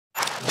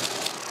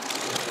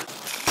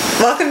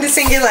Welcome to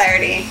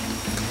Singularity,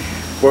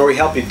 where we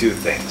help you do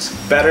things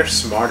better,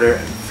 smarter,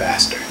 and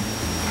faster.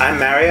 I'm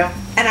Mario.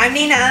 and I'm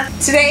Nina.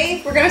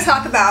 Today we're going to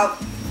talk about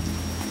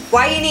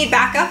why you need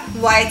backup,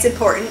 why it's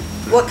important,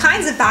 what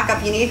kinds of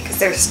backup you need, because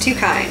there's two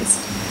kinds,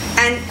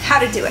 and how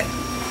to do it.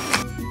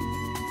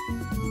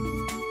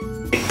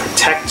 It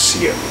protects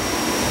you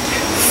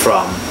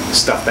from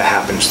stuff that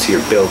happens to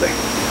your building.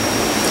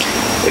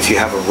 If you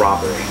have a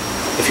robbery,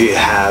 if you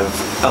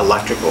have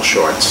electrical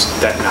shorts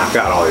that knock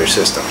out all your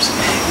systems,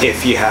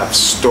 if you have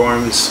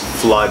storms,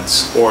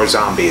 floods, or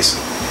zombies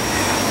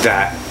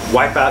that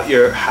wipe out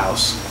your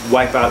house,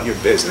 wipe out your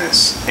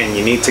business, and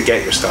you need to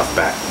get your stuff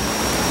back,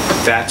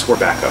 that's where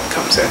backup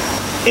comes in.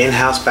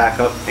 In-house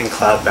backup and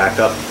cloud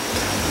backup,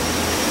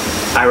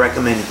 I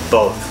recommend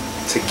both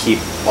to keep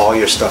all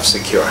your stuff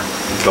secure.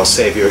 It'll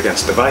save you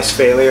against device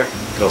failure,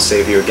 it'll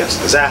save you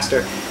against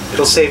disaster,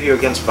 it'll save you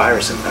against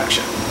virus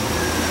infection.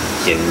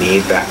 You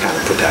need that kind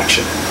of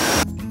protection.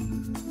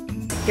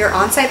 Your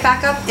on-site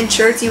backup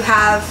ensures you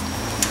have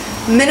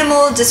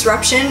minimal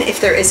disruption.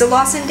 If there is a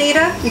loss in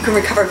data, you can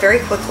recover very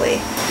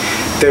quickly.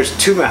 There's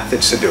two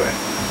methods to do it.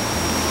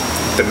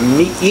 The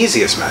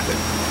easiest method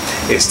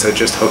is to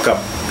just hook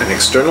up an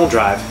external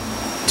drive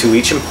to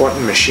each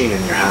important machine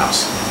in your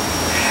house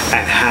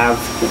and have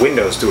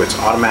Windows do its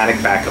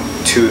automatic backup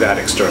to that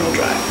external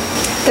drive.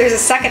 There's a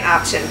second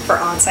option for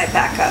on-site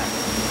backup.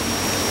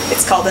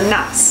 It's called a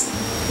NAS,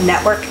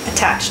 Network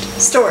Attached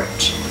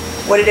Storage.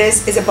 What it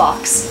is a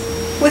box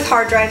with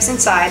hard drives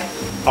inside.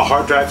 A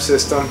hard drive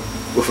system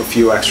with a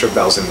few extra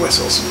bells and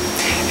whistles.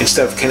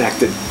 Instead of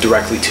connected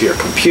directly to your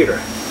computer,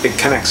 it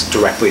connects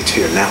directly to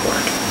your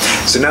network.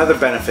 So another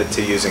benefit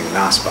to using a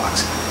NAS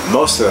box,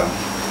 most of them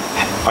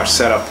are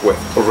set up with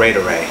a RAID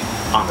array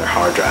on their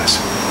hard drives.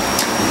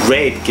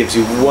 RAID gives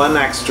you one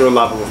extra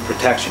level of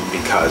protection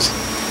because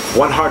if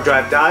one hard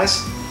drive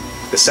dies,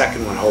 the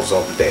second one holds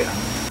all the data.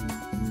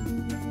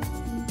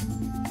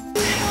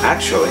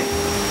 Actually,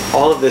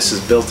 all of this is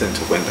built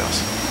into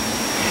Windows.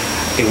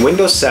 In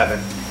Windows 7,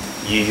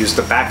 you use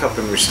the backup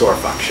and restore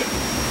function.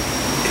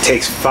 It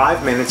takes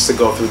 5 minutes to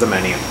go through the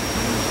menu,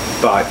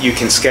 but you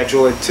can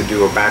schedule it to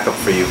do a backup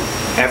for you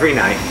every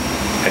night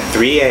at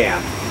 3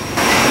 a.m.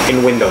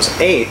 In Windows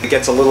 8, it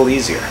gets a little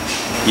easier.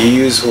 You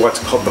use what's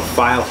called the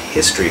file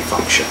history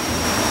function,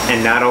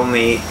 and not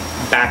only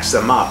backs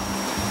them up,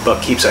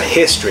 but keeps a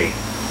history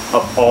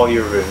of all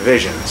your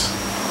revisions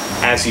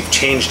as you've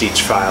changed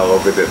each file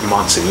over the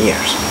months and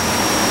years.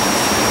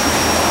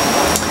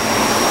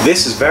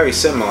 This is very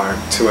similar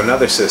to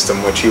another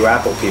system which you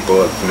Apple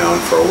people have known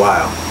for a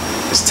while.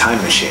 It's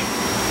Time Machine.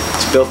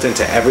 It's built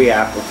into every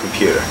Apple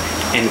computer,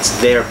 and it's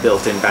their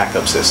built-in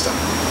backup system.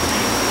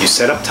 You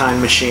set up Time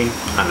Machine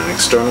on an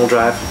external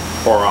drive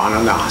or on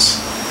a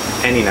NAS,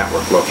 any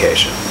network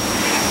location,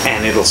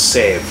 and it'll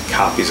save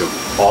copies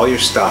of all your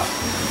stuff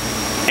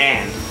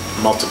and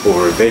multiple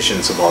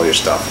revisions of all your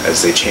stuff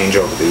as they change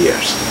over the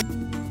years.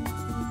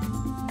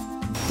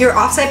 Your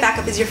off-site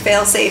backup is your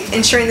fail-safe,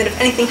 ensuring that if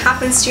anything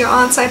happens to your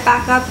on-site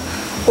backup,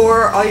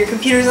 or all your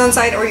computers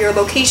on-site, or your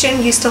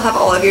location, you still have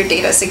all of your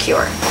data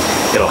secure.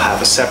 It'll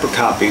have a separate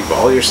copy of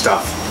all your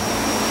stuff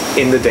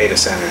in the data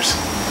centers.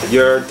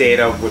 Your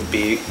data would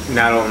be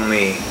not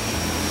only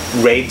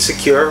RAID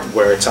secure,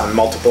 where it's on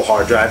multiple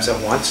hard drives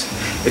at once,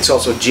 it's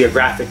also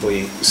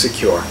geographically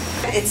secure.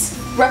 It's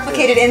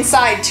replicated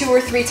inside 2 or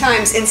 3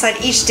 times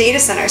inside each data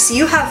center, so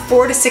you have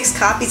 4 to 6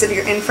 copies of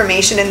your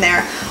information in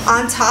there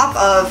on top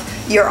of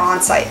your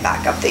on-site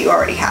backup that you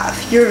already have.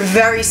 You're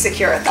very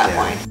secure at that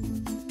point.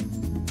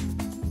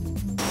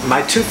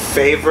 My two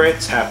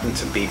favorites happen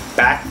to be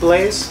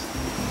Backblaze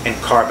and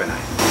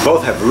Carbonite.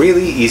 Both have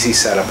really easy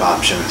setup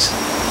options.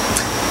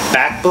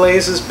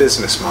 Backblaze's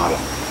business model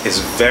is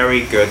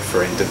very good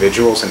for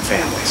individuals and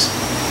families.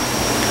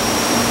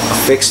 A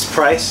fixed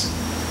price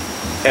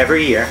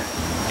every year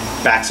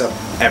backs up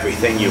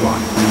everything you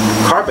own.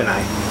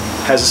 Carbonite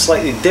has a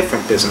slightly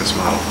different business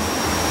model,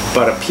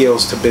 but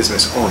appeals to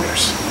business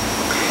owners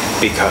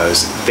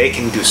because they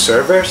can do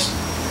servers,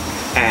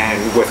 and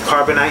with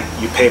Carbonite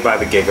you pay by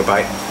the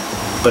gigabyte,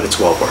 but it's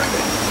well worth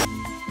it.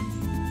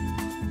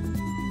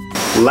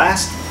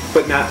 Last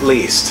but not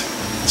least,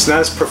 it's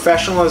not as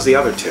professional as the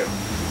other two,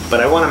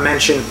 but I want to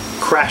mention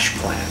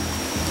CrashPlan.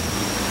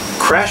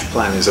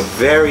 CrashPlan is a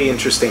very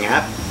interesting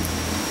app.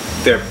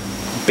 Their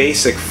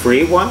basic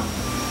free one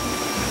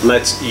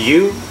lets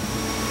you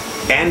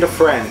and a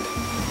friend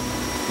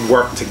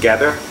work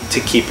together to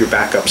keep your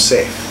backups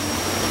safe.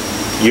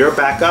 Your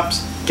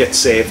backups get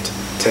saved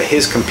to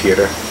his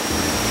computer,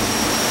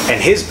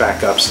 and his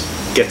backups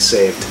get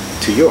saved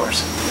to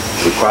yours.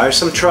 It requires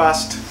some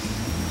trust,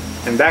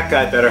 and that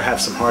guy better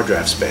have some hard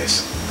drive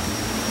space.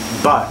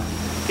 But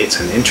it's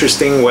an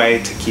interesting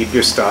way to keep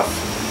your stuff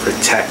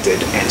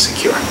protected and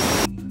secure.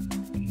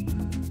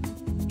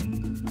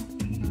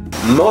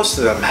 Most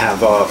of them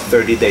have a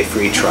 30-day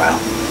free trial.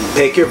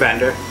 Pick your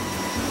vendor.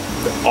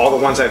 All the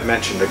ones I've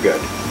mentioned are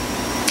good.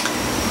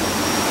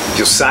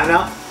 You'll sign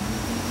up,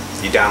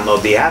 you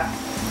download the app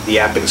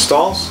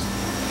installs,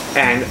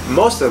 and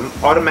most of them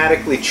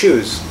automatically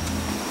choose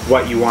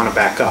what you want to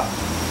back up.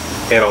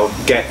 It'll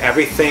get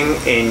everything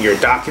in your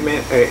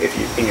document,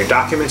 in your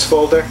documents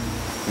folder,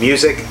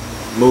 music,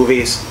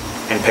 movies,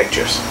 and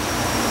pictures.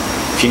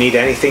 If you need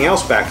anything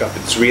else back up,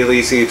 it's real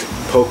easy to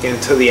poke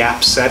into the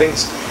app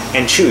settings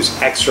and choose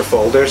extra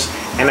folders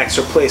and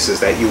extra places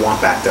that you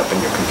want backed up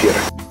in your computer.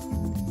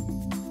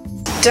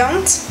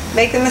 Don't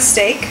make the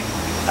mistake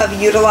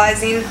of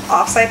utilizing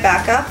offsite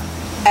backup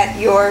at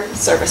your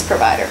service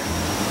provider.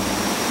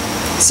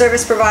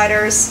 Service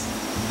providers,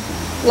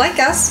 like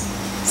us,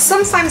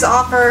 sometimes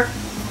offer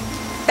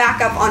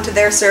backup onto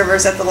their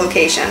servers at the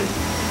location.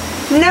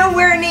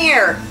 Nowhere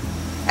near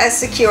as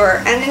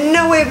secure and in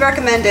no way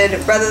recommended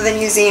rather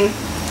than using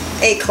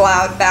a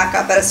cloud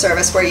backup at a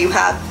service where you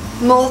have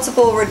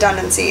multiple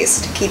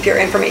redundancies to keep your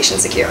information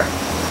secure.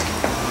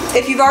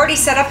 If you've already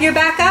set up your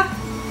backup,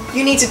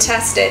 you need to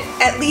test it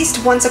at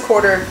least once a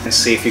quarter And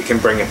see if you can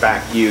bring it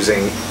back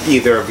using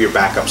either of your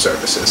backup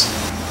services.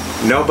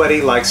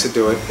 Nobody likes to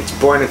do it, it's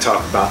boring to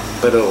talk about,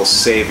 but it'll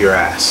save your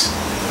ass.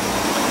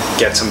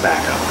 Get some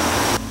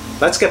backup.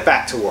 Let's get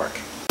back to work.